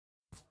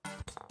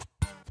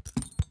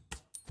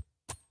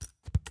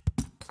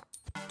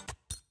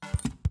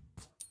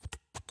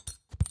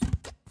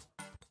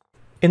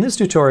In this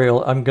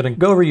tutorial, I'm going to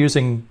go over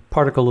using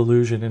Particle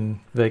Illusion in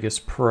Vegas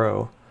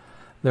Pro.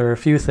 There are a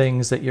few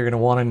things that you're going to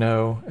want to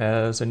know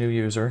as a new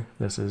user.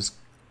 This is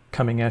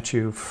coming at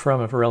you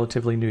from a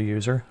relatively new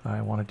user.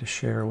 I wanted to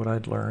share what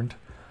I'd learned.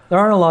 There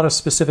aren't a lot of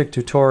specific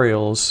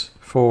tutorials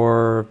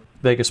for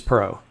Vegas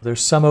Pro.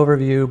 There's some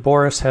overview.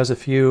 Boris has a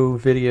few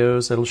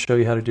videos that'll show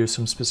you how to do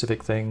some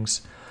specific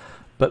things.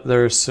 But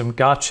there's some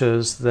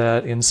gotchas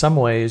that in some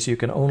ways you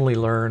can only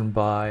learn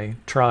by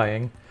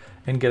trying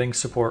and getting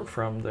support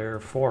from their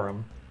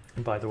forum.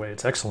 And by the way,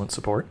 it's excellent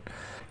support.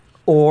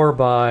 Or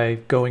by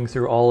going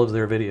through all of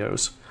their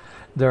videos.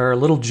 There are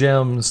little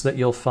gems that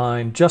you'll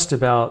find just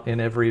about in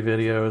every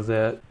video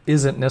that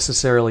isn't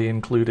necessarily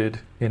included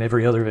in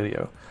every other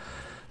video.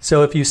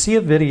 So if you see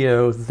a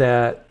video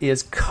that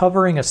is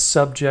covering a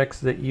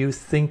subject that you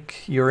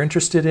think you're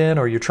interested in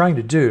or you're trying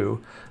to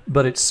do,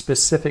 but it's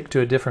specific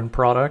to a different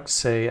product,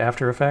 say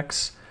After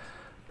Effects,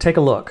 take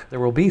a look. There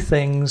will be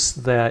things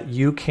that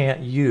you can't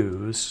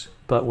use,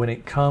 but when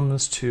it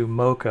comes to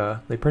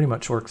Mocha, they pretty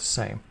much work the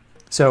same.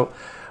 So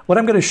what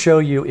I'm going to show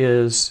you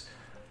is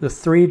the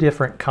 3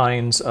 different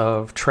kinds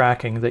of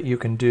tracking that you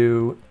can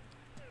do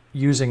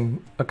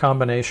using a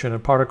combination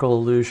of Particle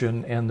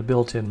Illusion and the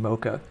built-in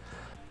Mocha.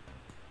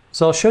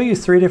 So I'll show you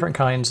 3 different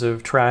kinds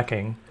of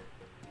tracking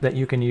that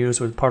you can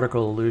use with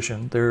Particle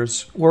Illusion.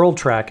 There's world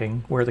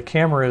tracking, where the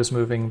camera is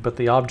moving, but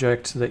the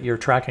object that you're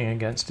tracking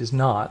against is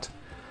not.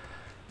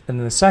 And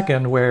then the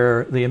second,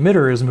 where the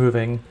emitter is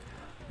moving,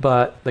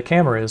 but the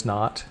camera is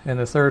not. And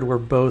the third, where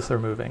both are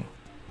moving.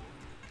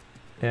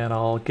 And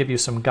I'll give you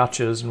some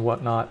gotchas and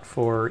whatnot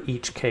for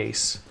each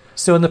case.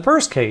 So in the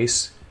first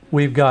case,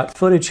 we've got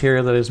footage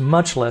here that is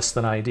much less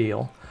than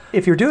ideal.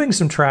 If you're doing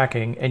some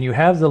tracking and you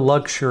have the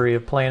luxury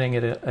of planning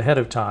it ahead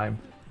of time,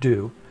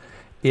 do.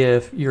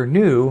 If you're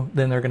new,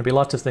 then there are going to be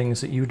lots of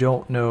things that you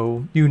don't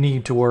know you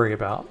need to worry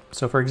about.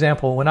 So for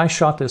example, when I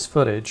shot this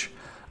footage,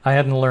 I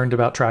hadn't learned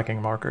about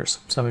tracking markers.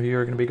 Some of you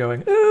are going to be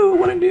going, ooh,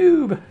 what a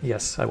noob.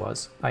 Yes,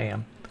 I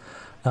am.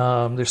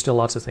 There's still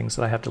lots of things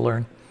that I have to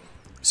learn.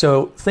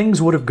 So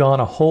things would have gone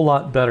a whole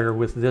lot better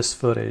with this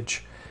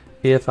footage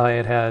if I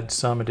had had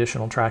some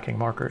additional tracking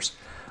markers.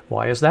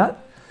 Why is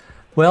that?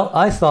 Well,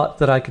 I thought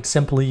that I could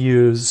simply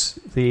use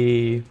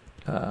the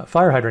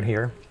fire hydrant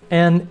here.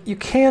 And you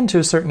can to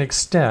a certain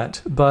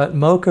extent, but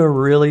Mocha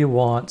really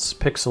wants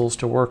pixels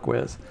to work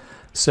with.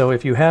 So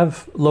if you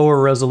have lower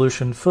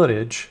resolution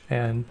footage,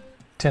 and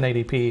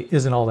 1080p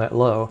isn't all that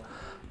low,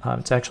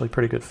 it's actually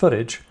pretty good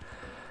footage,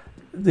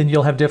 then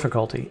you'll have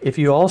difficulty. If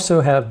you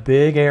also have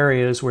big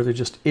areas where there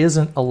just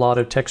isn't a lot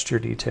of texture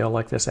detail,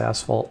 like this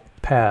asphalt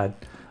pad,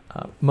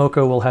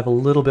 Mocha will have a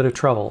little bit of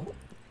trouble.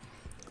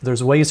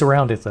 There's ways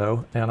around it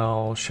though, and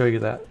I'll show you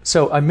that.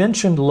 So I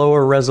mentioned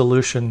lower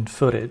resolution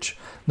footage.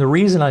 The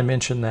reason I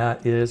mentioned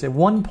that is at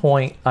one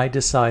point I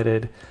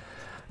decided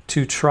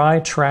to try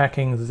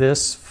tracking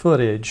this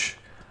footage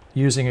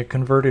using a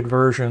converted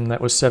version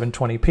that was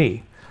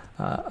 720p.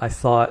 I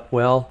thought,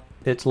 well,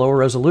 it's lower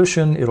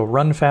resolution, it'll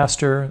run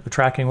faster, the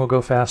tracking will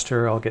go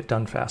faster, I'll get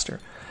done faster.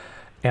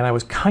 And I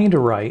was kind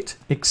of right,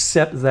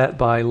 except that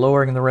by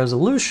lowering the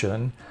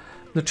resolution,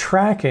 the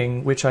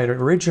tracking, which I'd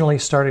originally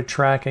started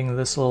tracking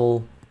this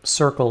little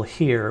circle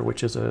here,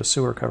 which is a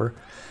sewer cover,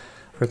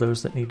 for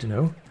those that need to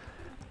know,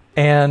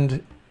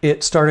 and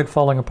it started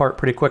falling apart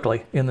pretty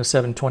quickly in the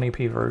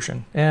 720p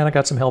version. And I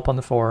got some help on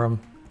the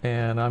forum,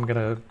 and I'm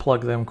going to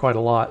plug them quite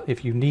a lot.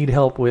 If you need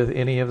help with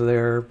any of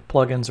their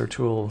plugins or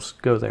tools,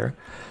 go there.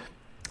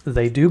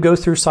 They do go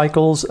through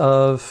cycles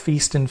of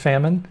feast and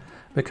famine,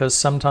 because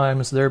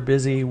sometimes they're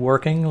busy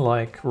working,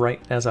 like right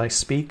as I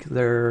speak,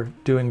 they're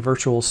doing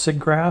virtual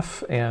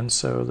SIGGRAPH, and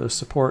so the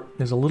support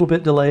is a little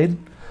bit delayed.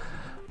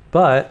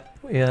 But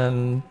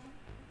in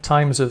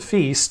times of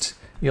feast,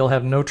 you'll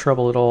have no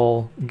trouble at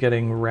all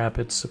getting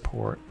rapid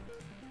support.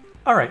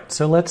 All right,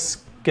 so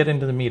let's get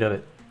into the meat of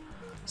it.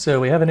 So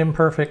we have an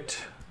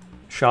imperfect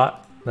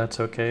shot.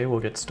 That's okay, we'll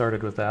get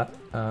started with that.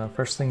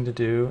 First thing to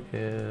do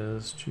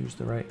is choose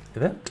the right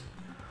event.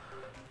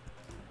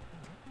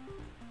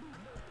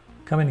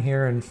 Come in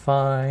here and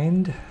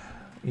find,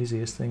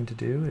 easiest thing to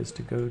do is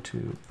to go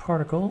to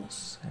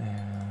Particles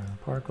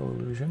and Particle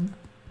Illusion.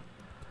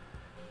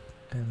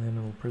 And then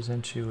it will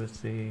present you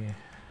with the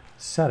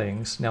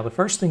settings. Now the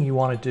first thing you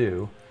want to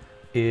do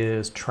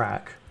is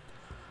track.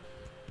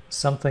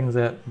 Something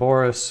that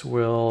Boris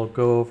will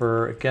go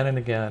over again and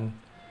again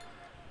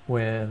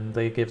when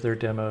they give their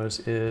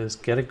demos is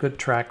get a good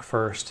track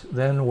first,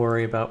 then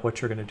worry about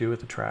what you're going to do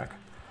with the track.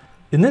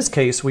 In this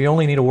case, we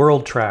only need a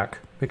world track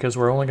because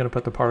we're only going to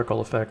put the particle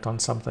effect on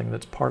something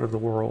that's part of the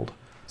world.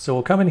 So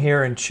we'll come in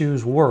here and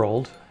choose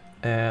world,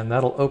 and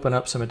that'll open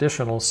up some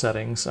additional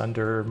settings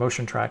under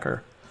motion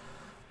tracker.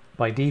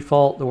 By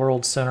default, the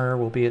world center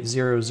will be at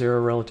 0,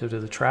 0 relative to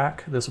the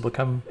track. This will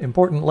become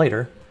important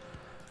later.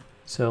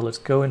 So let's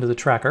go into the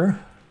tracker.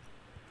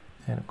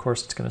 And of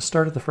course, it's going to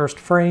start at the first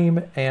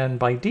frame. And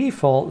by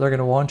default, they're going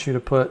to want you to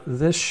put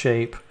this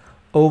shape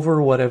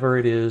over whatever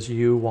it is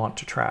you want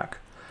to track.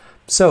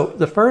 So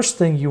the first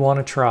thing you want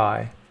to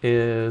try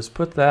is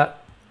put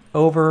that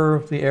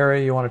over the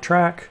area you want to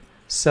track,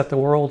 set the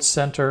world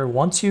center.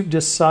 Once you've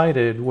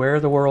decided where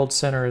the world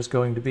center is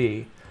going to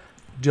be,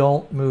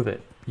 don't move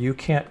it. You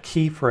can't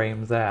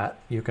keyframe that.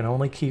 You can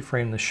only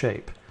keyframe the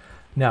shape.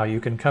 Now you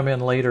can come in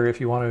later if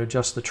you want to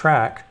adjust the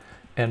track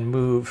and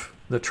move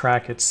the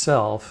track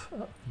itself,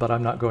 but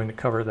I'm not going to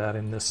cover that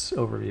in this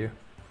overview.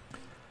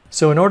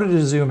 So in order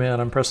to zoom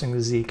in, I'm pressing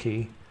the Z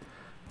key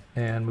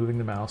and moving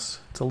the mouse.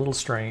 It's a little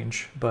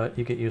strange, but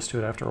you get used to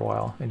it after a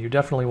while. And you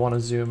definitely want to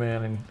zoom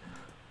in and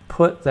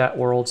put that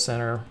world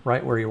center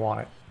right where you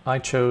want it. I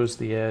chose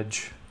the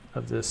edge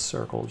of this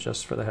circle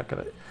just for the heck of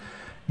it.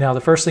 Now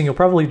the first thing you'll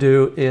probably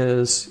do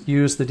is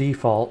use the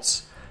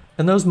defaults,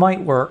 and those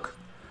might work.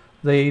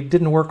 They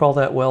didn't work all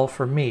that well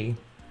for me.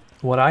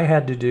 What I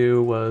had to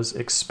do was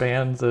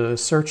expand the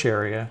search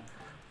area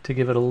to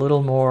give it a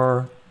little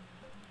more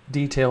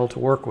detail to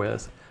work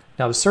with.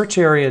 Now the search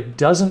area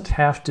doesn't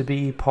have to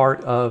be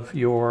part of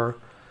your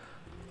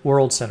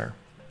world center.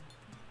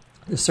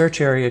 The search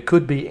area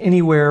could be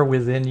anywhere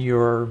within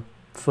your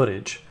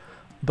footage,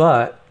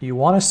 but you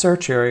want a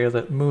search area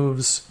that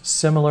moves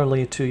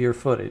similarly to your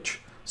footage.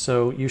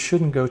 So you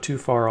shouldn't go too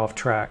far off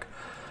track.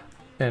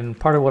 And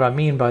part of what I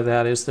mean by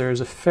that is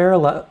there's a fair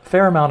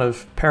amount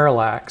of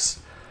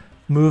parallax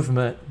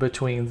movement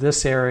between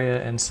this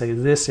area and say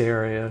this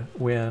area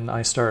when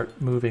I start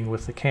moving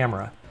with the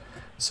camera.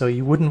 So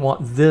you wouldn't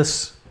want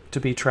this to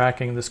be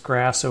tracking this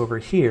grass over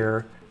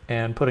here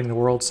and putting the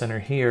world center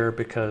here,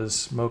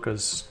 because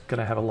Mocha's going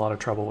to have a lot of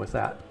trouble with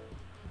that.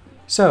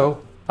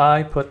 So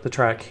I put the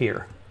track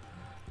here.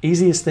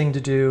 Easiest thing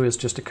to do is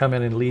just to come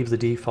in and leave the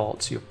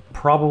defaults. You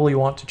probably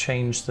want to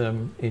change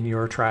them in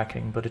your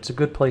tracking, but it's a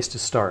good place to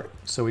start.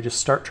 So we just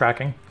start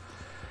tracking,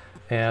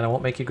 and I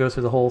won't make you go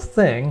through the whole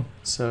thing,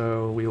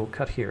 so we will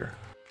cut here.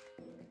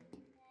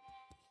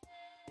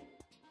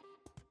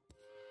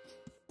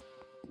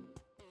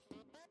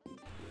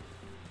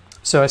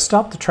 So I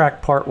stopped the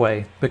track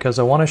partway because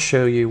I want to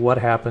show you what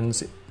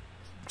happens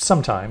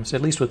sometimes,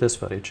 at least with this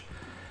footage,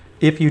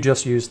 if you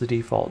just use the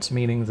defaults,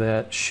 meaning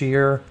that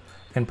shear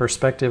and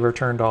perspective are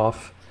turned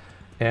off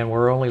and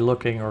we're only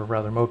looking, or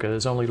rather Mocha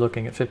is only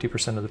looking at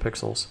 50% of the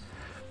pixels.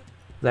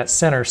 That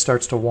center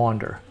starts to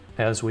wander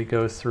as we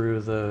go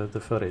through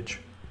the footage.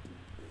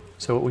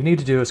 So what we need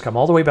to do is come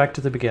all the way back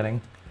to the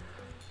beginning.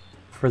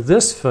 For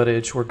this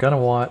footage, we're going to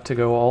want to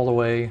go all the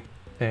way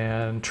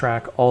and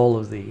track all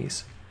of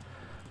these.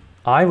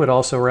 I would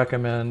also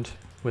recommend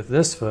with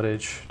this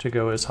footage to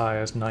go as high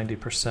as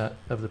 90%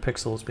 of the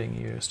pixels being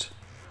used.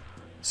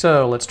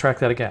 So let's track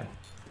that again.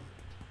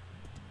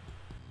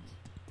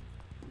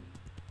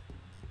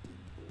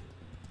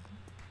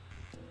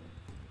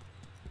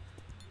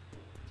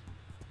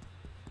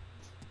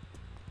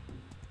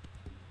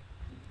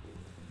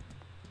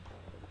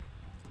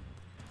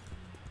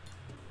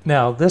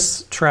 Now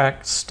this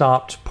track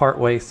stopped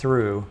partway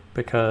through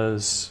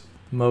because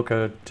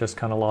Mocha just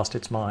kind of lost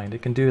its mind.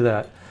 It can do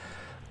that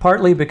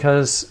partly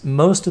because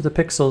most of the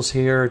pixels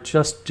here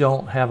just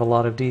don't have a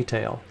lot of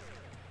detail.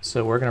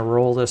 So we're going to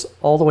roll this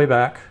all the way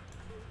back,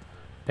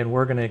 and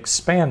we're going to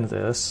expand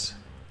this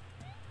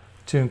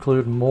to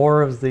include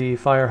more of the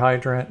fire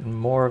hydrant and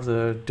more of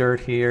the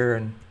dirt here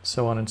and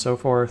so on and so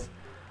forth.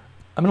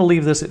 I'm going to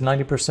leave this at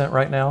 90%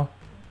 right now,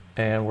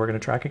 and we're going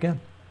to track again.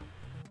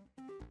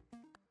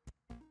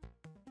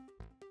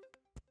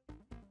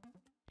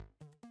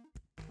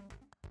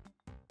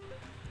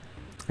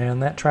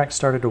 And that track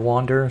started to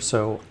wander,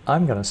 so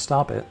I'm going to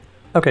stop it.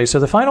 Okay, so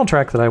the final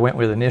track that I went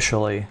with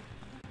initially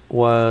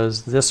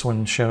was this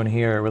one shown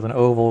here with an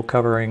oval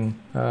covering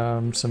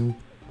some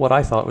what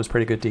I thought was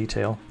pretty good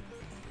detail.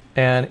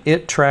 And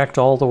it tracked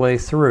all the way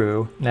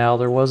through. Now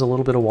there was a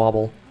little bit of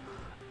wobble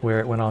where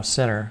it went off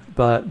center,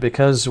 but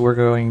because we're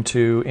going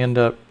to end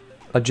up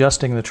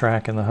adjusting the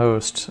track in the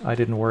host, I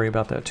didn't worry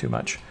about that too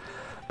much.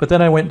 But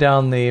then I went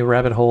down the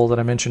rabbit hole that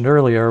I mentioned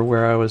earlier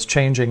where I was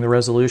changing the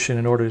resolution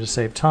in order to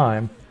save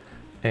time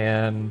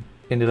and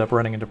ended up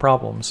running into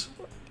problems.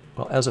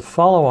 Well, as a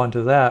follow-on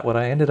to that, what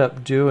I ended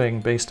up doing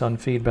based on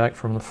feedback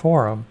from the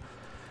forum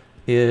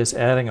is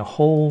adding a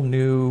whole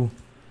new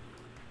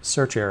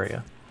search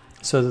area.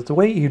 So that the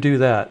way you do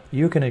that,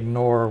 you can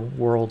ignore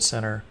World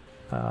Center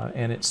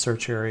and its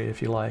search area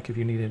if you like, if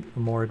you need a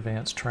more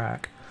advanced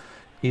track.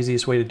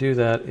 Easiest way to do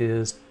that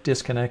is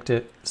disconnect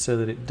it so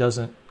that it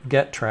doesn't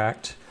get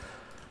tracked,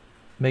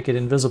 make it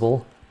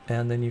invisible,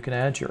 and then you can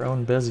add your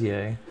own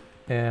Bezier.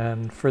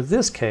 And for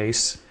this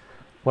case,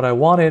 what I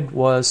wanted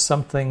was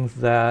something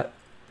that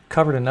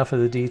covered enough of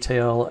the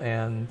detail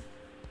and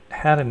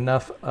had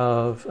enough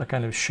of a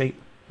kind of shape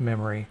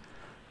memory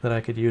that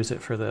I could use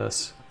it for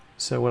this.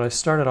 So what I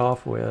started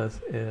off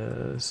with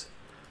is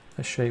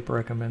a shape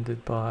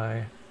recommended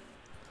by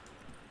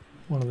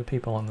one of the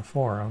people on the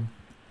forum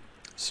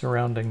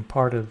surrounding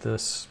part of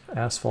this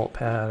asphalt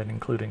pad and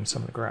including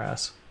some of the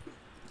grass.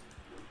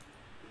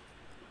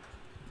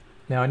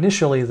 Now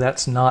initially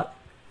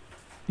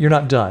you're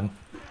not done.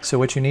 So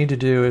what you need to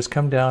do is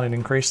come down and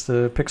increase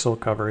the pixel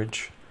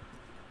coverage.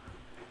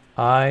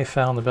 I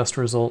found the best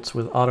results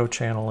with auto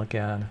channel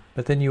again,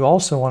 but then you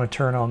also want to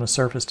turn on the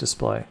surface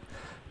display,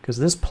 because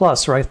this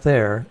plus right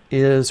there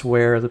is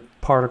where the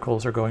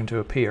particles are going to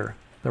appear.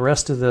 The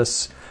rest of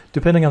this,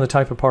 depending on the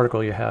type of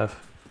particle you have,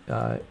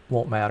 it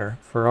won't matter.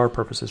 For our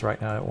purposes right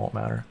now, it won't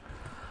matter.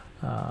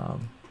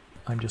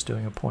 I'm just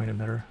doing a point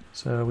emitter.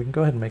 So we can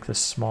go ahead and make this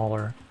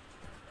smaller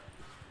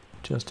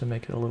just to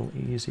make it a little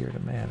easier to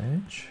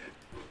manage.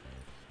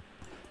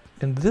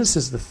 And this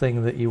is the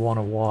thing that you want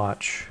to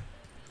watch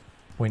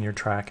when you're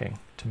tracking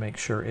to make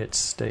sure it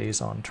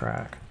stays on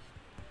track.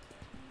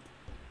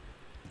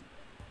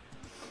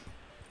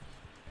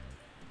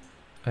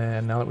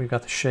 And now that we've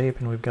got the shape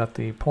and we've got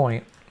the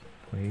point,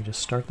 we just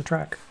start the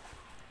track.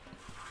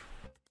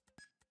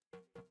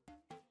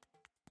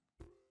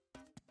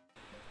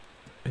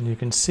 And you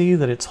can see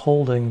that it's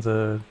holding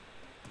the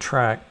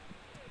track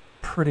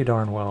pretty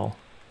darn well.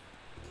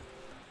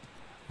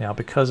 Now,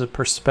 because of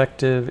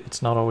perspective,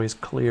 it's not always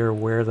clear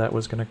where that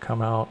was going to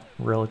come out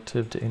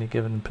relative to any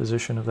given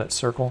position of that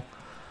circle.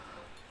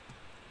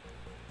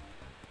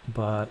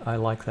 But I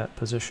like that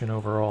position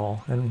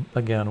overall. And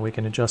again, we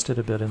can adjust it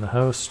a bit in the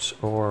host,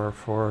 or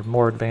for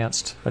more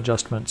advanced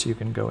adjustments, you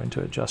can go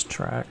into Adjust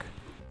Track.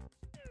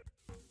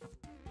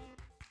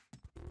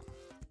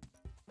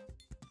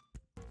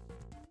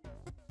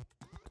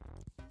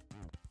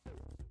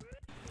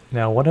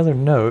 Now, one other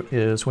note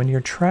is when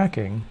you're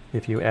tracking,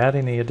 if you add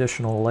any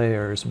additional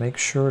layers, make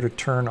sure to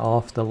turn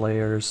off the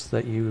layers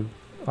that you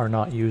are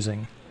not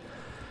using.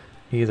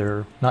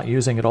 Either not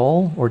using at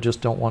all or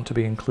just don't want to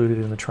be included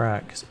in the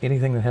track. 'Cause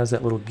anything that has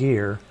that little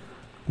gear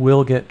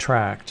will get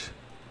tracked,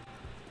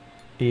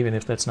 even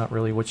if that's not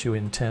really what you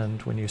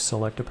intend when you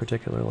select a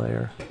particular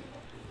layer.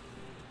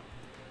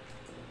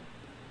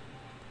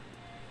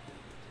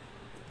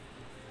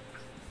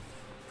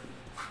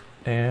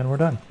 And we're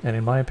done. And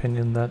in my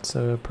opinion, that's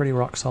a pretty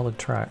rock solid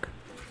track.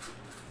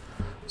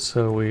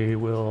 So we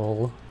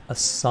will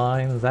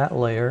assign that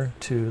layer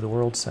to the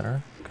world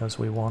center because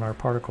we want our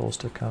particles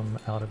to come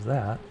out of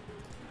that.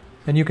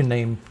 And you can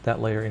name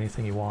that layer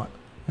anything you want.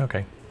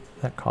 Okay,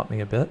 that caught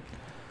me a bit.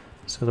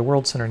 So the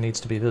world center needs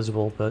to be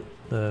visible, but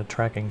the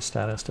tracking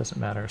status doesn't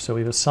matter. So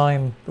we've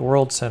assigned the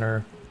world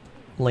center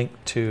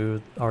linked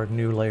to our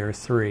new layer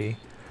 3.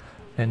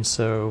 And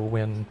so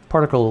when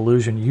Particle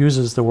Illusion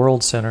uses the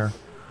world center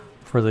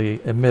for the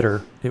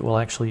emitter, it will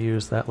actually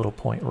use that little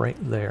point right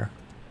there.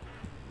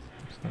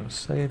 So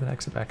save and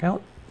exit back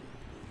out.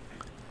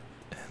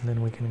 And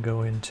then we can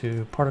go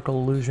into Particle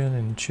Illusion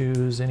and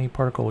choose any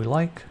particle we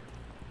like.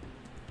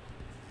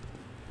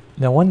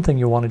 Now, one thing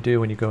you want to do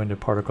when you go into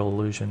Particle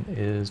Illusion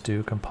is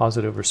do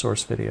composite over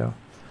source video,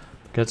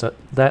 because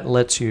that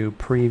lets you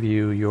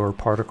preview your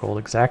particle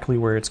exactly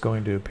where it's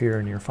going to appear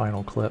in your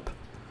final clip.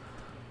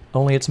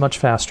 Only it's much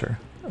faster.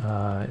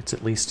 It's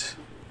at least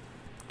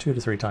 2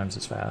 to 3 times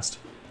as fast.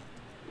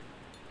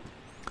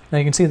 Now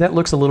you can see that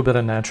looks a little bit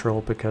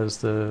unnatural because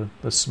the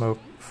smoke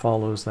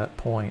follows that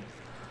point.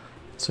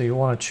 So you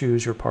want to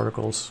choose your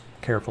particles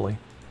carefully.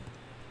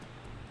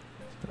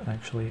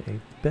 Actually, a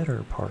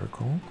better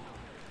particle.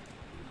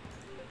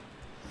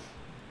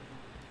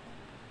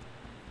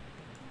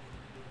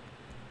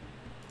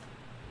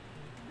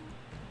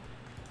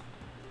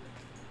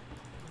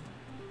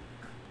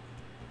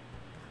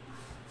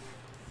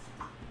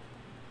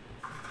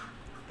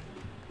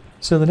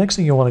 So the next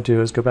thing you want to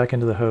do is go back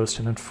into the host,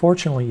 and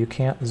unfortunately you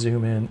can't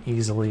zoom in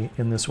easily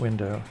in this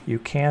window. You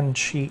can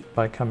cheat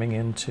by coming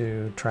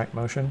into track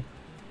motion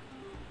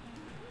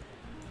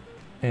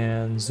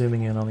and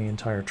zooming in on the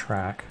entire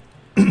track.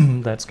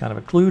 That's kind of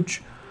a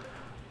kludge,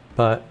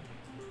 but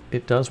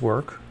it does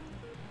work.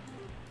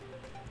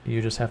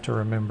 You just have to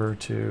remember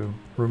to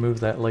remove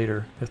that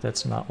later if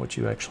that's not what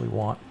you actually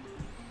want.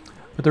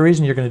 But the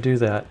reason you're going to do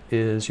that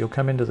is you'll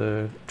come into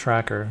the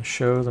tracker,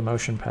 show the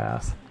motion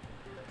path,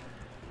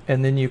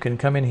 and then you can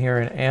come in here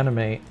and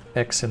animate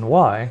X and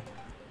Y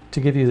to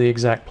give you the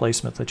exact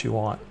placement that you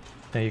want.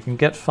 Now you can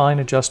get fine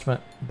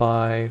adjustment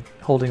by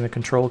holding the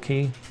control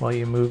key while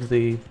you move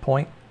the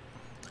point.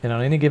 And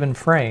on any given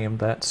frame,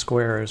 that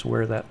square is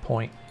where that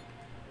point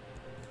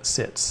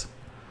sits.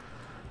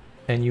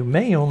 And you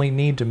may only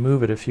need to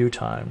move it a few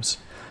times.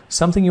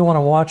 Something you want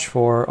to watch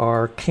for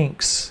are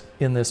kinks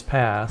in this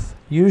path.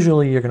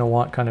 Usually you're going to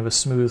want kind of a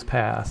smooth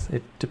path.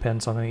 It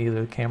depends on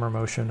either the camera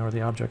motion or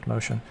the object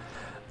motion.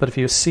 But if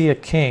you see a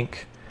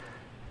kink,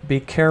 be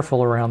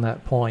careful around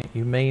that point.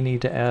 You may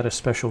need to add a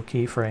special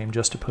keyframe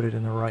just to put it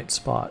in the right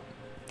spot.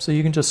 So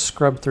you can just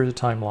scrub through the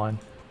timeline.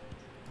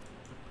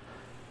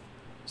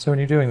 So when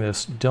you're doing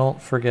this,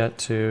 don't forget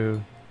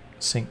to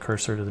sync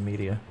cursor to the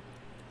media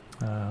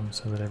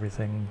so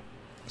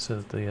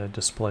that the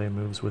display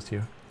moves with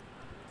you.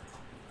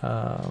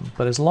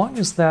 But as long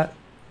as that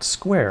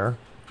square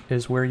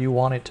is where you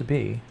want it to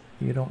be,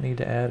 you don't need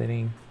to add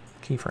any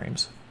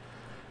keyframes.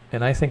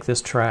 And I think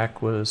this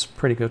track was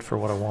pretty good for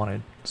what I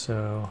wanted,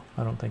 so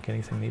I don't think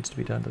anything needs to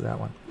be done to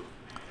that one.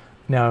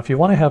 Now, if you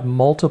want to have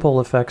multiple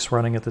effects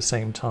running at the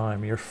same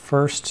time, your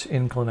first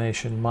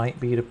inclination might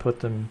be to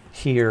put them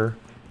here,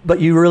 but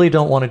you really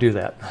don't want to do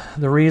that.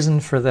 The reason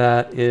for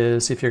that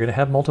is if you're going to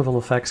have multiple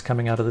effects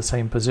coming out of the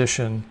same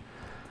position,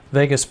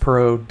 Vegas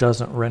Pro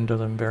doesn't render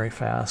them very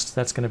fast.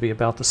 That's going to be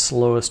about the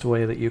slowest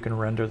way that you can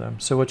render them.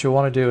 So what you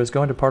want to do is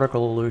go into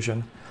Particle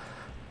Illusion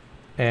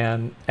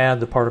and add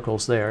the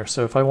particles there.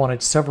 So if I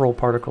wanted several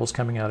particles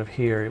coming out of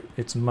here,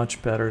 it's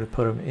much better to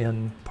put them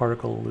in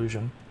Particle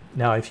Illusion.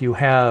 Now, if you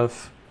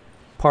have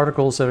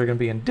particles that are going to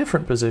be in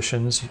different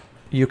positions,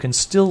 you can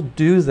still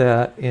do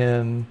that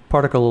in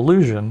Particle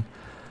Illusion,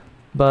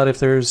 but if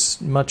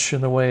there's much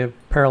in the way of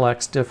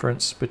parallax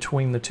difference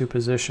between the two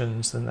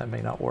positions, then that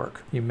may not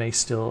work. You may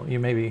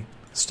be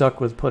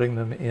stuck with putting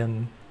them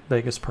in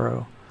Vegas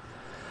Pro.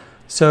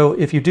 So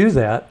if you do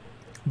that,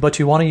 but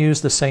you want to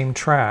use the same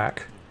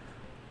track,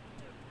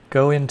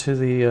 go into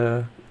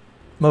the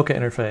Mocha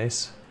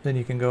interface, then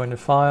you can go into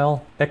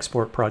File,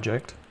 Export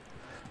Project,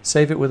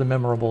 save it with a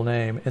memorable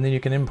name, and then you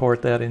can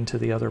import that into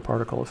the other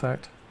particle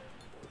effect.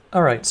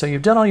 Alright, so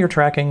you've done all your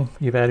tracking,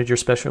 you've added your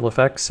special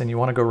effects, and you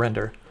want to go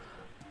render.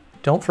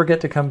 Don't forget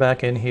to come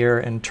back in here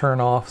and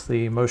turn off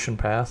the motion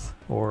path,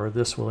 or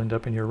this will end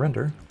up in your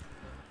render.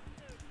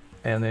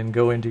 And then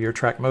go into your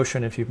track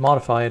motion if you've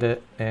modified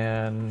it,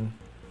 and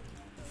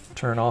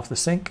turn off the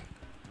sync.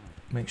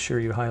 Make sure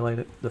you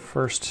highlight the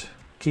first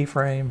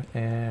keyframe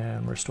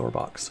and restore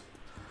box.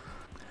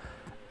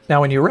 Now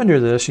when you render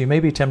this, you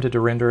may be tempted to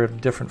render at a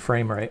different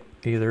frame rate,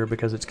 either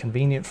because it's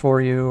convenient for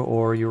you,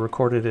 or you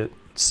recorded at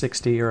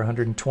 60 or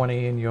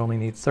 120 and you only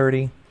need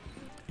 30.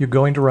 You're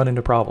going to run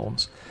into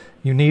problems.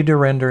 You need to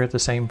render at the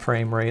same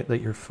frame rate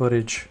that your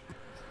footage,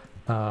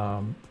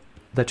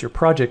 that your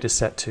project is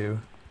set to,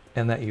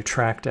 and that you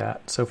tracked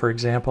at. So for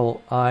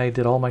example, I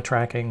did all my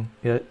tracking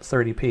at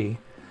 30p.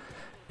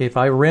 If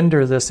I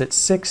render this at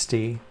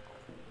 60,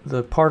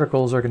 the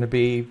particles are going to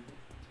be,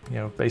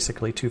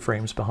 basically 2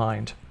 frames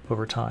behind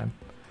over time.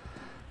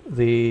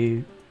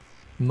 The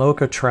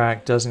Mocha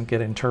track doesn't get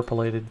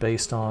interpolated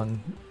based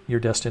on your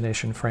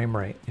destination frame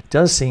rate. It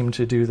does seem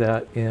to do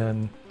that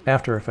in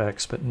After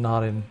Effects, but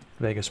not in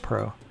Vegas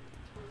Pro.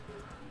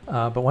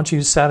 But once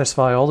you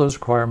satisfy all those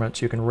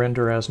requirements, you can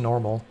render as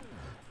normal,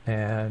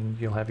 and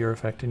you'll have your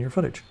effect in your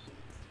footage.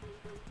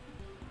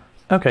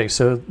 Okay,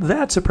 so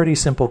that's a pretty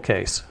simple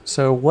case.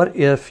 So what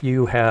if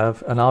you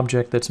have an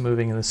object that's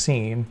moving in the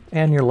scene,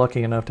 and you're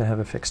lucky enough to have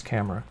a fixed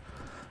camera?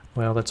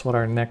 Well, that's what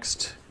our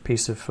next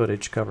piece of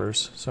footage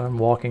covers. So I'm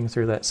walking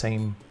through that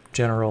same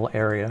general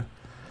area,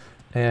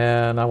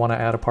 and I want to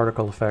add a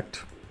particle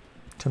effect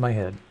to my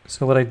head.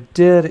 So what I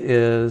did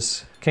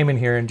is came in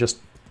here and just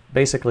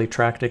basically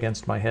tracked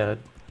against my head.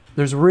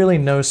 There's really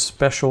no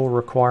special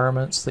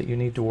requirements that you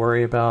need to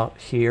worry about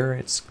here.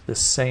 It's the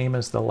same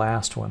as the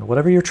last one.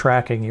 Whatever you're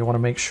tracking, you want to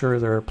make sure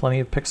there are plenty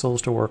of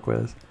pixels to work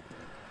with.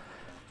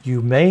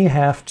 You may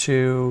have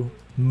to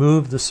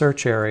move the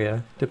search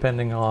area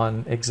depending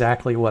on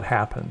exactly what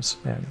happens.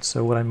 And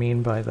so what I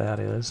mean by that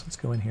is, let's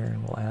go in here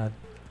and we'll add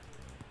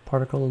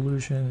Particle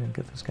Illusion and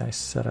get this guy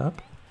set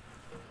up.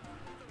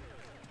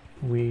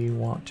 We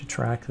want to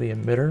track the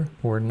emitter.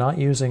 We're not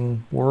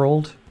using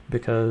world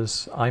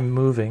because I'm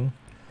moving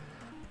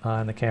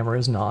and the camera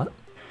is not.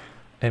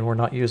 And we're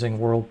not using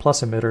world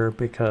plus emitter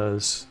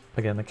because,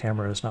 again, the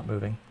camera is not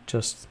moving.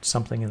 Just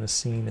something in the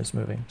scene is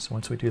moving. So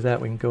once we do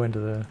that, we can go into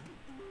the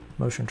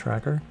motion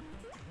tracker.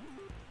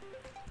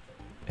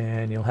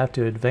 And you'll have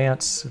to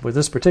advance, with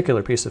this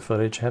particular piece of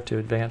footage, have to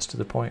advance to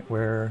the point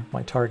where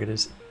my target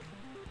is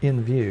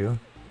in view.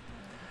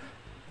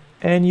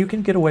 And you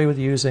can get away with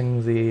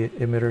using the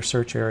emitter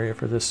search area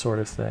for this sort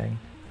of thing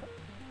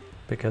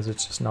because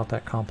it's just not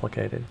that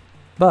complicated.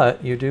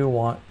 But you do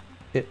want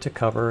it to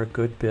cover a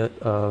good bit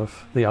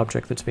of the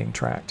object that's being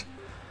tracked.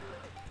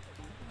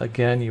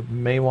 Again, you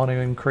may want to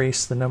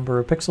increase the number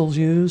of pixels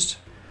used.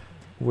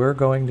 We're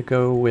going to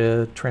go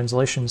with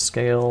translation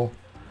scale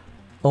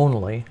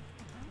only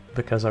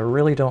because I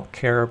really don't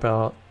care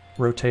about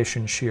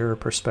rotation, shear, or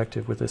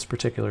perspective with this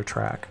particular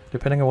track.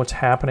 Depending on what's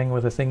happening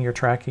with the thing you're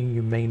tracking,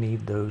 you may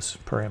need those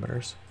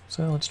parameters.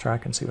 So let's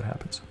track and see what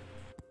happens.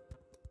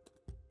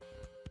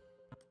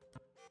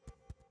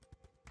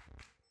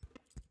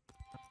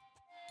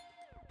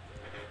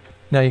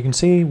 Now you can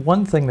see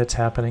one thing that's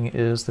happening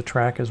is the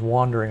track is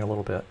wandering a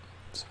little bit.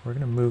 So we're going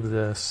to move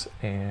this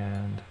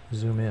and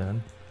zoom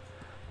in.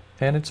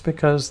 And it's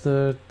because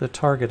the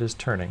target is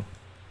turning.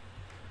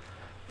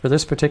 For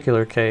this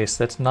particular case,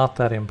 that's not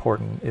that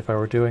important. If I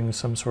were doing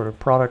some sort of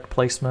product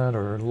placement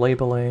or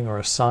labeling or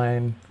a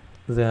sign,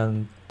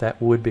 then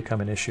that would become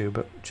an issue.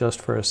 But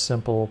just for a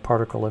simple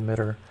particle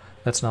emitter,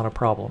 that's not a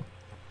problem.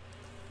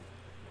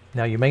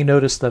 Now you may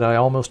notice that I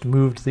almost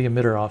moved the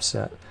emitter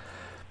offset.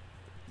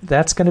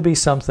 That's going to be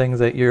something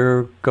that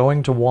you're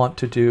going to want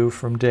to do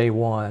from day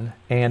one,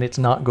 and it's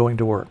not going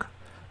to work.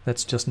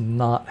 That's just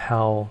not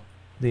how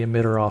the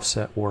emitter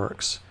offset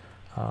works.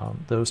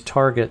 Those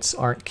targets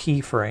aren't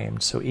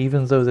keyframed, so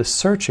even though the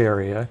search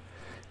area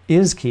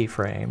is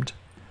keyframed,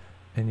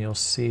 and you'll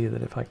see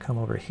that if I come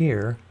over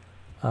here,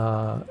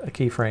 a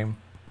keyframe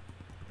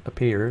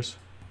appears.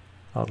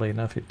 Oddly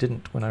enough, it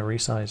didn't when I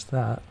resized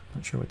that.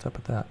 Not sure what's up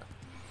with that.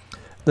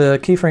 The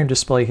keyframe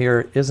display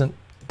here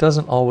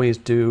doesn't always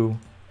do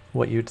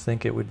what you'd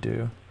think it would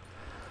do.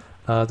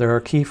 There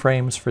are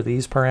keyframes for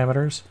these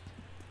parameters,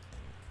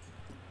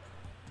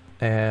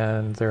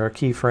 and there are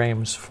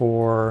keyframes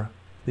for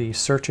the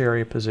search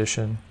area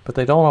position, but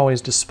they don't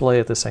always display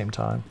at the same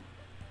time.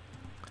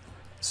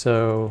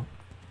 So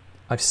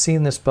I've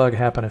seen this bug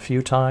happen a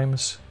few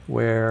times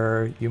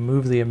where you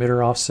move the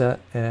emitter offset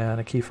and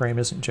a keyframe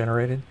isn't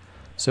generated.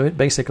 So it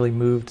basically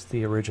moved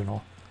the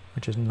original,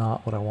 which is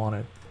not what I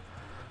wanted.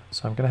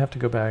 So I'm going to have to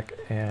go back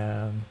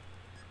and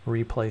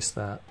replace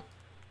that.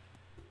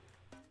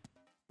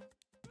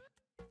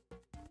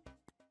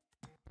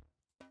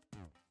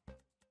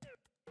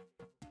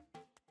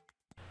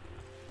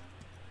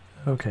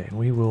 Okay,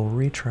 we will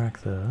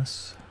retrack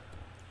this.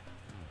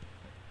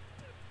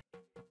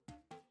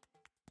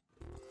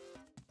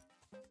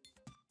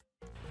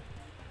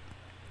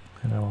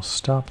 And I will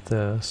stop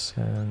this,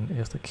 and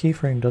if the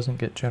keyframe doesn't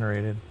get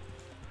generated,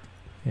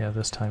 yeah,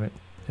 this time it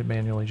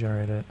manually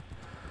generated it.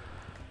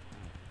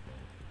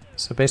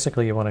 So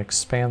basically you want to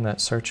expand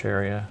that search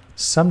area.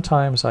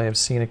 Sometimes I have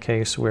seen a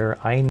case where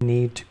I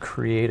need to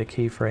create a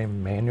keyframe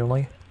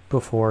manually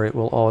before it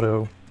will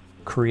auto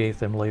create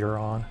them later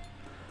on.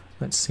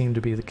 That seemed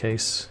to be the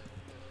case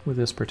with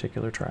this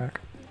particular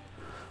track.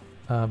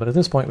 But at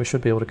this point we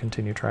should be able to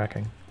continue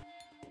tracking.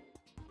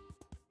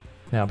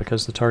 Now,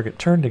 because the target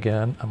turned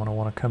again, I'm going to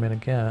want to come in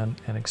again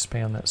and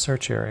expand that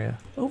search area.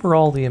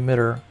 Overall, the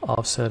emitter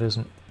offset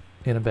isn't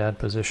in a bad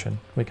position.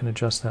 We can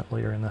adjust that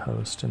later in the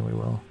host, and we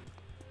will.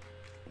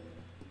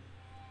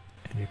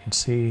 And you can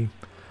see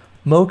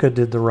Mocha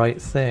did the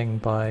right thing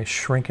by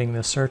shrinking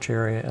the search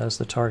area as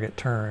the target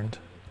turned.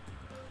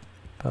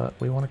 But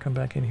we want to come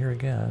back in here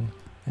again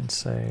and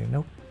say,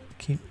 nope,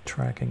 keep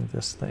tracking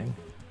this thing.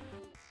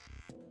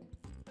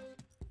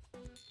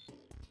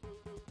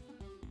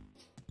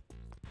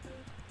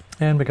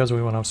 And because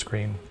we went off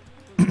screen,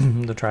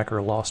 the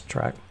tracker lost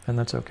track, and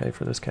that's okay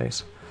for this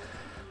case.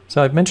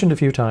 So I've mentioned a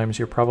few times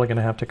you're probably going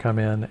to have to come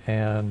in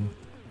and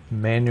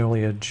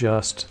manually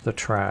adjust the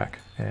track,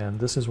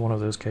 and this is one of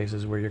those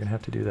cases where you're going to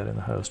have to do that in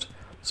the host.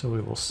 So we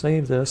will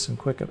save this and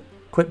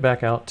quit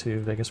back out to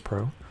Vegas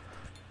Pro,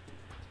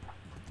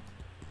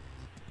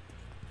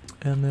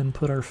 and then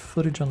put our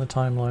footage on the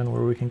timeline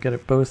where we can get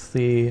at both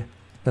the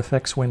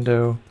effects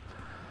window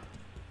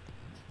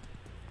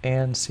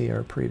and see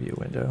our preview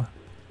window.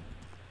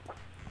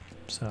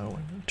 So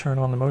turn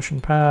on the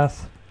motion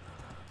path,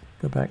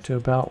 go back to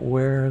about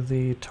where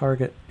the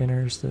target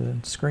enters the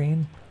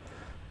screen,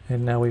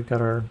 and now we've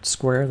got our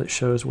square that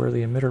shows where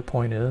the emitter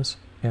point is,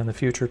 and the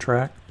future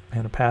track,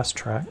 and a past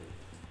track.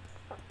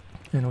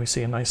 And we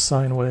see a nice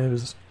sine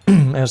wave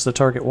as the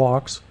target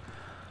walks.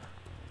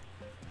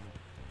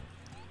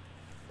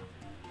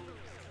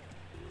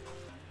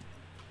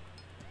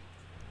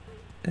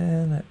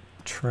 And that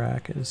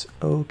track is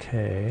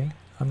okay.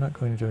 I'm not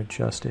going to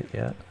adjust it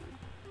yet.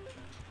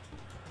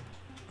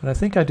 But I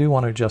think I do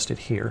want to adjust it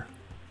here.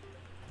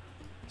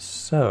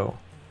 So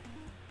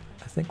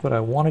I think what I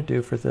want to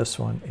do for this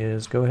one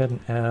is go ahead and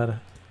add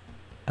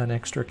an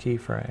extra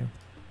keyframe.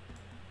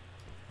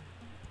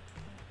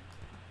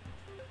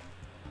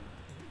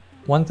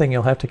 One thing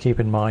you'll have to keep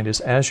in mind is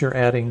as you're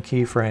adding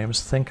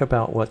keyframes, think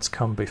about what's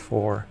come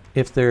before.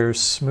 If there's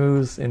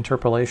smooth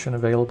interpolation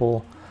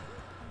available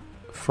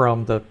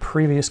from the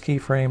previous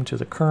keyframe to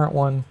the current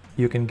one,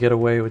 you can get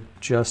away with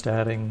just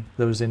adding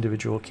those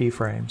individual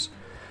keyframes.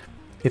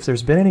 If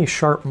there's been any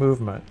sharp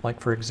movement, like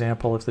for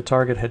example, if the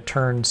target had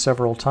turned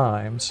several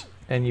times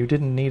and you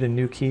didn't need a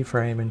new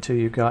keyframe until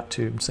you got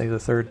to, say, the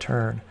third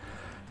turn,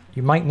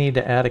 you might need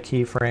to add a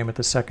keyframe at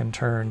the second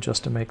turn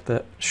just to make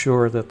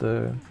sure that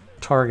the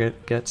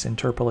target gets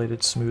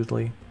interpolated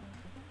smoothly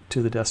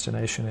to the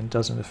destination and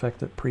doesn't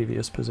affect the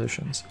previous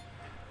positions.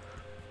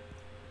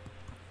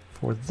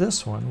 For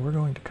this one, we're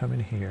going to come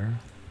in here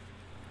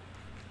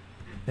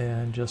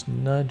and just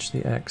nudge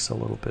the X a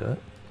little bit.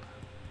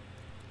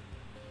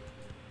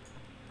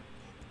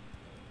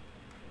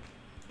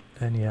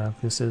 And yeah,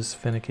 this is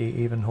finicky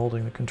even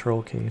holding the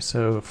control key.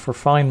 So for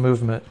fine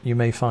movement, you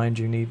may find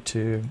you need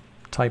to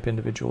type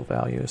individual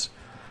values,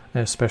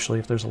 especially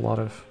if there's a lot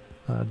of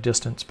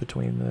distance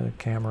between the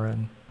camera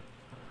and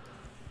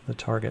the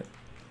target.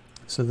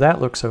 So that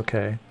looks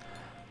okay.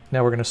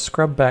 Now we're going to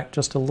scrub back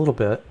just a little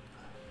bit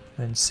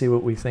and see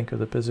what we think of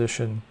the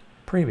position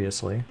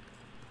previously.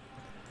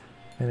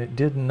 And it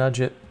did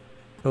nudge it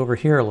over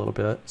here a little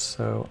bit,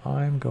 so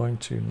I'm going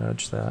to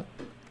nudge that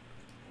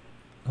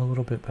a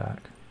little bit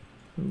back.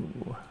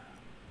 Ooh.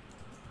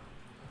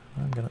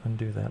 I'm going to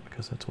undo that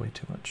because that's way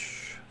too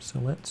much. So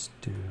let's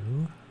do...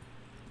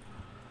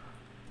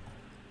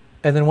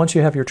 And then once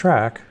you have your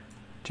track,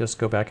 just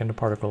go back into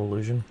Particle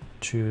Illusion,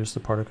 choose the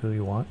particle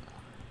you want,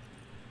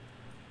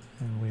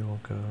 and we will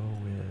go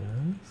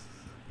with...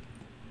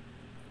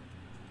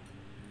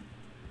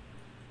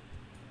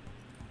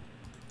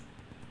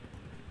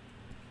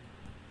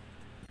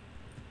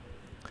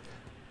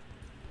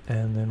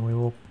 And then we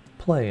will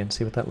play and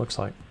see what that looks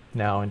like.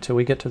 Now, until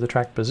we get to the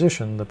track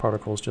position, the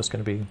particle is just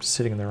going to be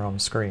sitting there on the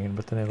screen,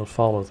 but then it'll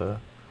follow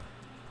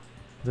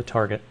the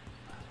target.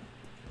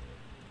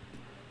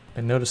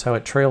 And notice how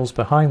it trails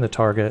behind the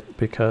target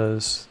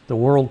because the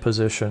world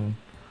position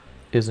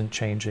isn't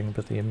changing,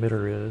 but the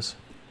emitter is.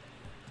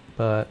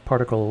 But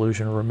Particle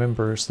Illusion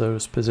remembers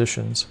those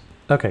positions.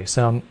 Okay,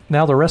 so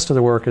now the rest of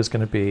the work is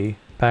going to be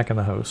back in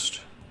the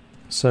host.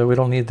 So we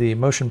don't need the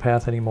motion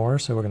path anymore,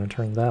 so we're going to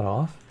turn that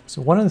off.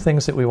 So one of the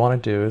things that we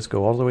want to do is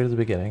go all the way to the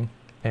beginning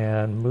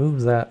and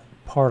move that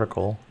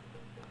particle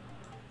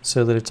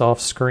so that it's off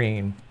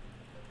screen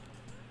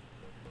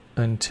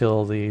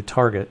until the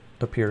target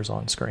appears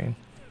on screen.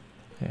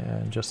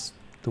 And just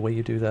the way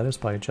you do that is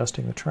by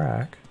adjusting the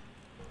track,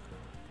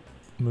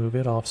 move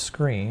it off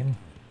screen,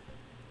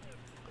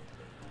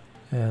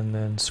 and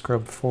then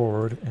scrub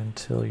forward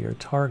until your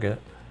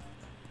target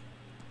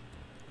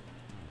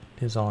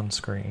is on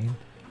screen,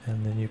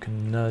 and then you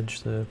can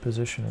nudge the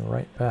position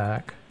right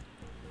back.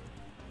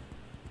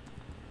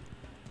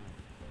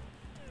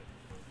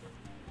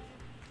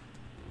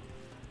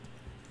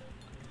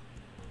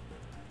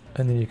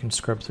 And then you can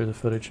scrub through the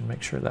footage and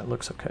make sure that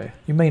looks okay.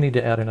 You may need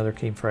to add another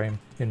keyframe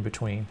in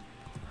between.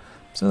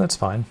 So that's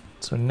fine.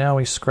 So now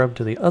we scrub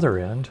to the other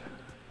end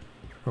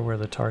for where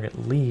the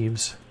target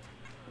leaves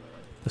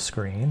the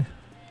screen.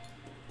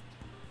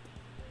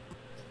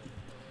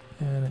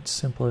 And it's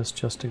simplest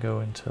just to go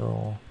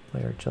until they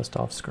are just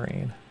off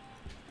screen.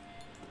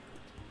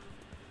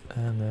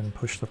 And then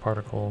push the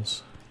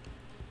particles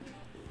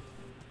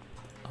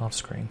off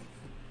screen.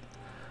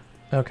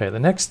 Okay, the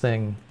next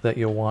thing that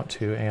you'll want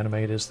to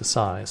animate is the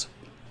size.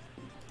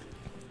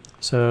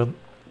 So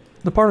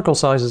the particle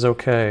size is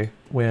okay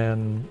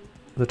when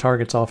the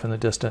target's off in the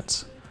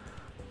distance,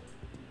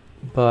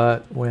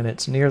 but when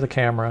it's near the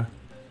camera,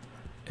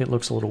 it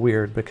looks a little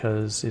weird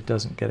because it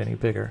doesn't get any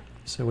bigger.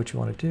 So what you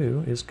want to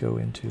do is go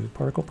into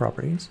Particle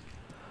Properties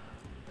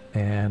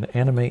and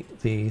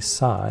animate the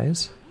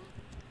size.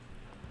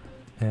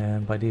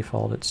 And by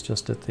default, it's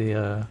just at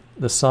the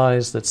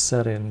size that's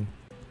set in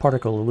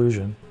Particle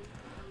Illusion,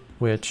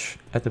 which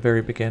at the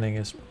very beginning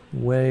is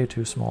way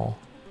too small.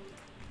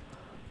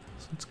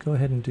 So let's go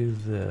ahead and do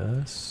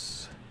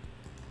this.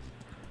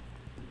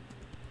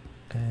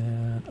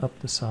 And up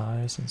the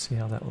size and see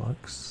how that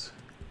looks.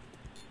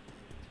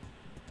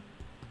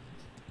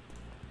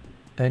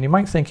 And you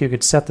might think you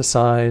could set the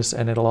size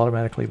and it'll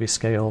automatically be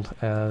scaled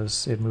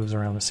as it moves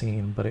around the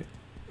scene, but it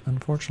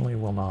unfortunately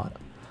will not.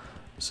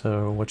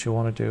 So what you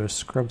want to do is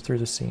scrub through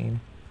the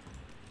scene,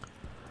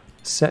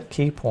 set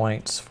key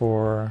points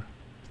for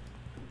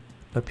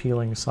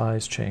appealing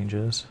size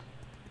changes.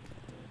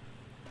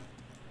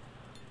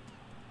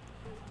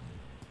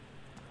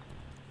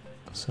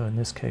 So in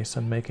this case,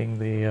 I'm making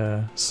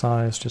the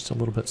size just a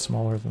little bit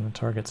smaller than the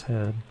target's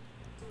head.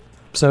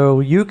 So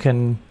you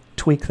can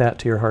tweak that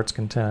to your heart's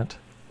content.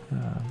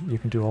 You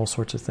can do all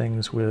sorts of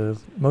things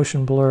with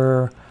motion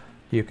blur.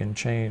 You can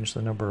change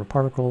the number of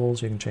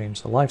particles. You can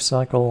change the life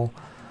cycle,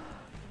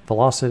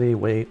 velocity,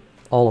 weight,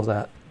 all of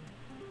that.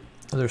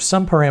 There's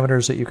some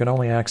parameters that you can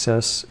only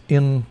access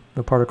in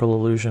the Particle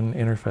Illusion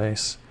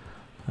interface,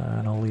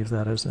 and I'll leave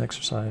that as an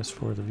exercise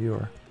for the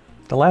viewer.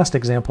 The last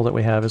example that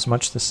we have is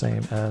much the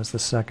same as the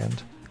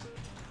second,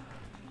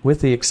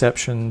 with the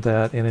exception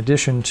that in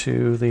addition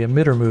to the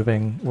emitter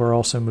moving, we're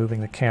also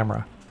moving the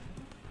camera.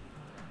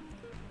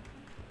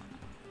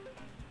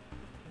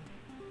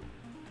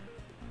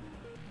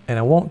 And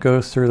I won't go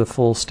through the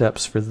full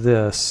steps for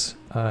this,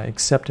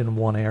 except in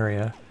one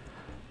area,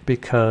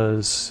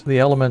 because the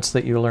elements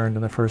that you learned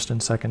in the first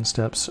and second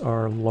steps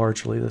are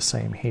largely the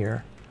same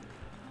here.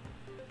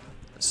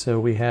 So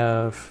we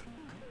have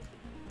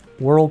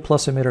world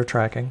plus emitter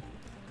tracking,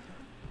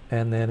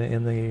 and then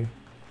in the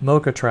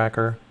Mocha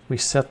tracker we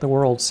set the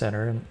world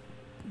center, and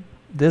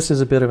this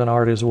is a bit of an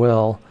art as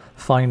well,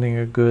 finding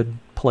a good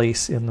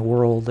place in the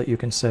world that you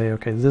can say,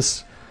 okay,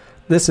 this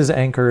is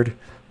anchored,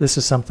 this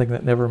is something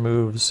that never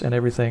moves, and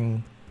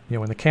everything, you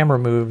know, when the camera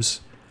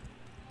moves,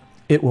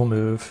 it will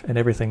move, and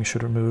everything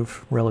should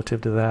move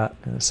relative to that,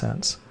 in a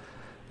sense.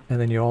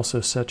 And then you also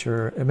set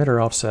your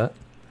emitter offset,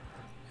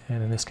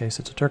 and in this case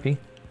it's a turkey,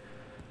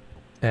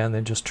 and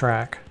then just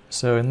track.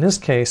 So in this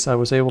case I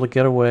was able to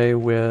get away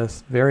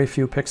with very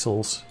few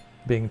pixels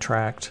being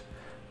tracked,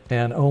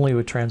 and only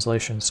with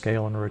translation,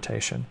 scale, and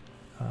rotation.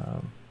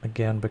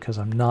 Again, because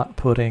I'm not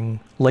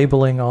putting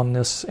labeling on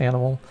this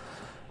animal,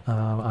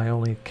 I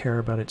only care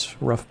about its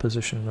rough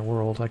position in the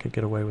world. I could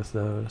get away with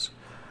those.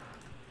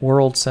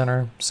 World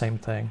center, same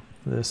thing.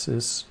 This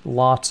is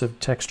lots of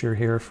texture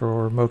here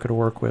for Mocha to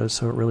work with,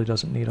 so it really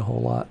doesn't need a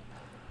whole lot.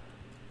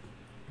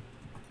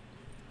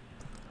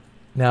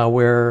 Now,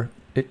 where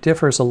it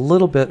differs a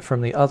little bit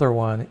from the other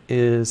one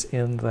is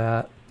in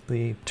that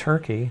the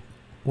turkey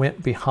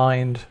went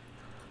behind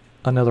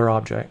another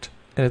object.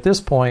 And at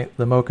this point,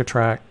 the Mocha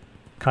track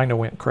kind of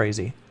went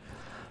crazy.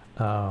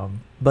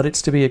 But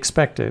it's to be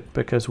expected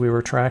because we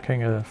were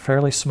tracking a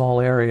fairly small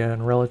area,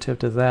 and relative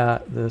to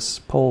that, this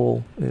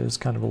pole is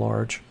kind of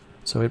large.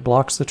 So it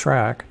blocks the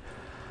track.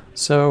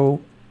 So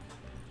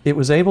It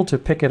was able to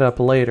pick it up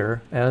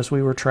later. As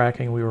we were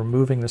tracking, we were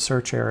moving the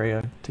search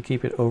area to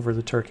keep it over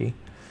the turkey.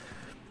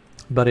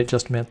 But it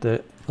just meant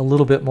that a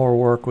little bit more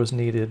work was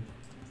needed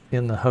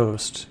in the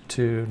host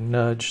to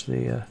nudge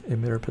the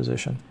emitter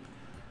position.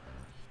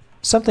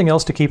 Something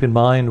else to keep in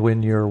mind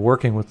when you're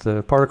working with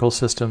the particle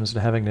systems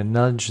and having to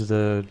nudge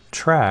the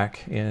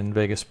track in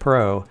Vegas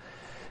Pro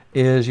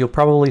is you'll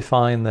probably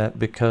find that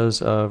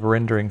because of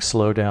rendering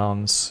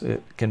slowdowns,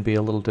 it can be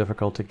a little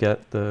difficult to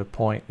get the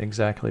point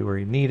exactly where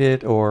you need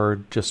it, or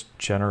just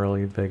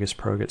generally Vegas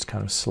Pro gets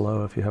kind of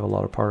slow if you have a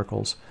lot of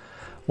particles.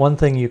 One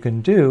thing you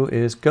can do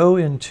is go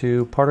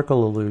into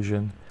Particle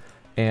Illusion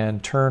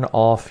and turn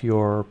off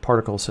your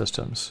particle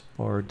systems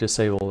or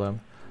disable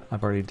them.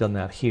 I've already done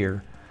that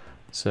here.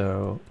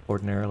 So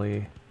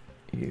ordinarily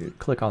you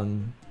click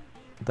on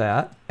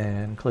that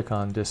and click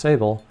on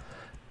disable,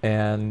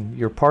 and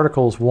your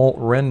particles won't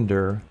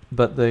render,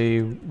 but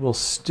they will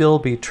still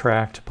be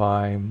tracked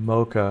by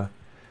Mocha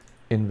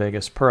in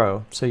Vegas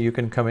Pro. So you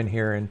can come in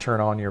here and turn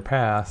on your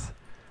path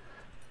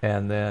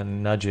and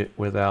then nudge it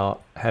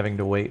without having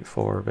to wait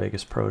for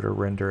Vegas Pro to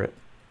render it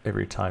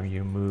every time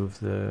you move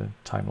the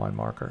timeline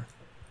marker.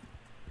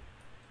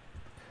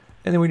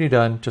 And then when you're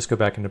done, just go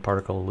back into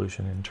Particle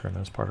Illusion and turn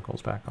those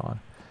particles back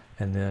on.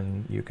 And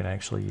then you can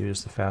actually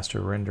use the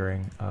faster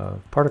rendering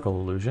of Particle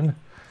Illusion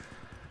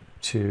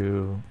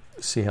to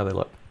see how they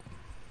look.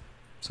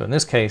 So in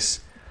this case,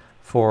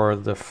 for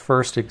the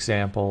first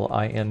example,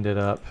 I ended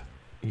up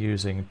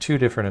using two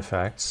different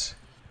effects.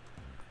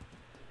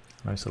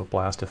 Nice little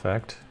blast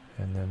effect,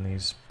 and then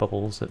these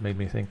bubbles that made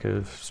me think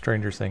of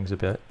Stranger Things a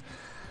bit.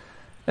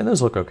 And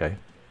those look okay.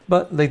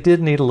 But they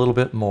did need a little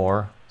bit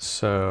more,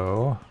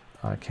 so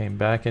I came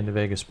back into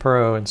Vegas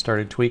Pro and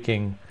started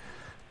tweaking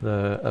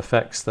the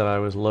effects that I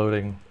was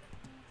loading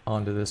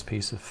onto this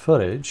piece of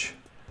footage.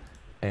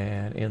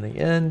 And in the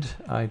end,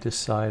 I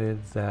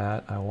decided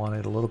that I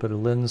wanted a little bit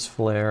of lens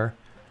flare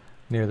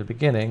near the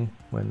beginning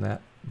when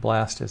that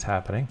blast is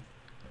happening.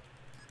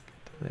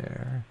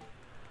 There.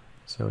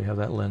 So we have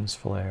that lens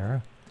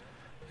flare.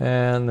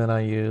 And then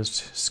I used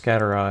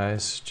scatter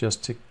eyes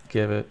just to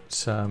give it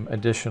some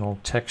additional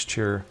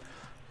texture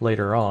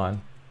later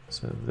on.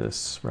 So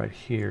this right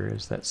here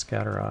is that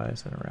scatter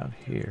eyes, and around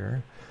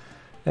here.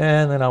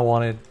 And then I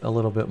wanted a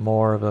little bit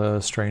more of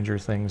a Stranger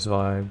Things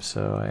vibe,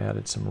 so I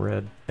added some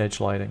red edge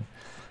lighting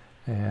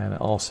and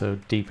also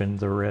deepened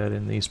the red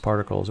in these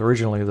particles.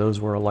 Originally those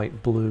were a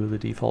light blue. The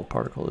default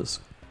particle is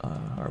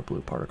our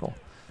blue particle.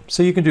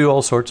 So you can do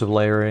all sorts of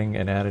layering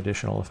and add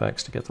additional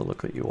effects to get the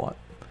look that you want.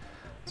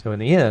 So in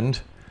the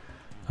end,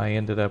 I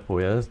ended up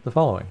with the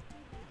following.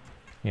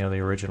 You know, the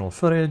original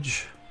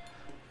footage,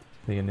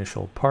 the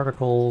initial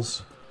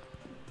particles,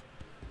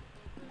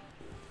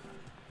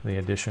 the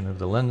addition of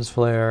the lens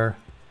flare,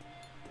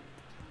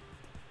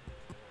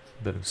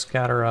 a bit of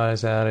scatter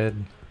eyes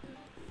added,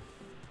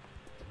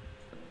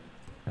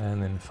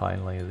 and then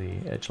finally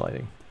the edge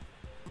lighting.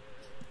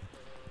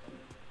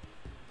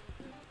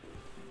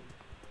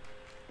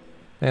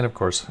 And of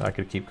course, I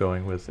could keep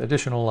going with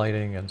additional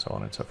lighting and so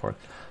on and so forth.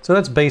 So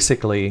that's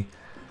basically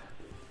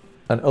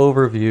an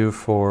overview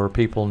for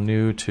people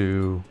new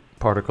to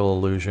particle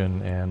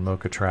illusion and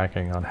Mocha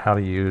tracking on how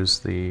to use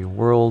the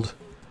world,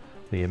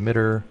 the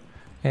emitter,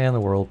 and the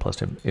world plus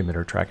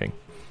emitter tracking.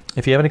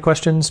 If you have any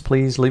questions,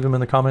 please leave them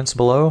in the comments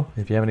below.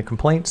 If you have any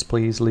complaints,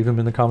 please leave them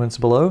in the comments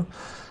below.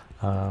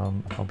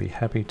 I'll be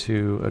happy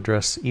to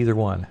address either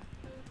one.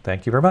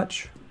 Thank you very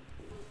much.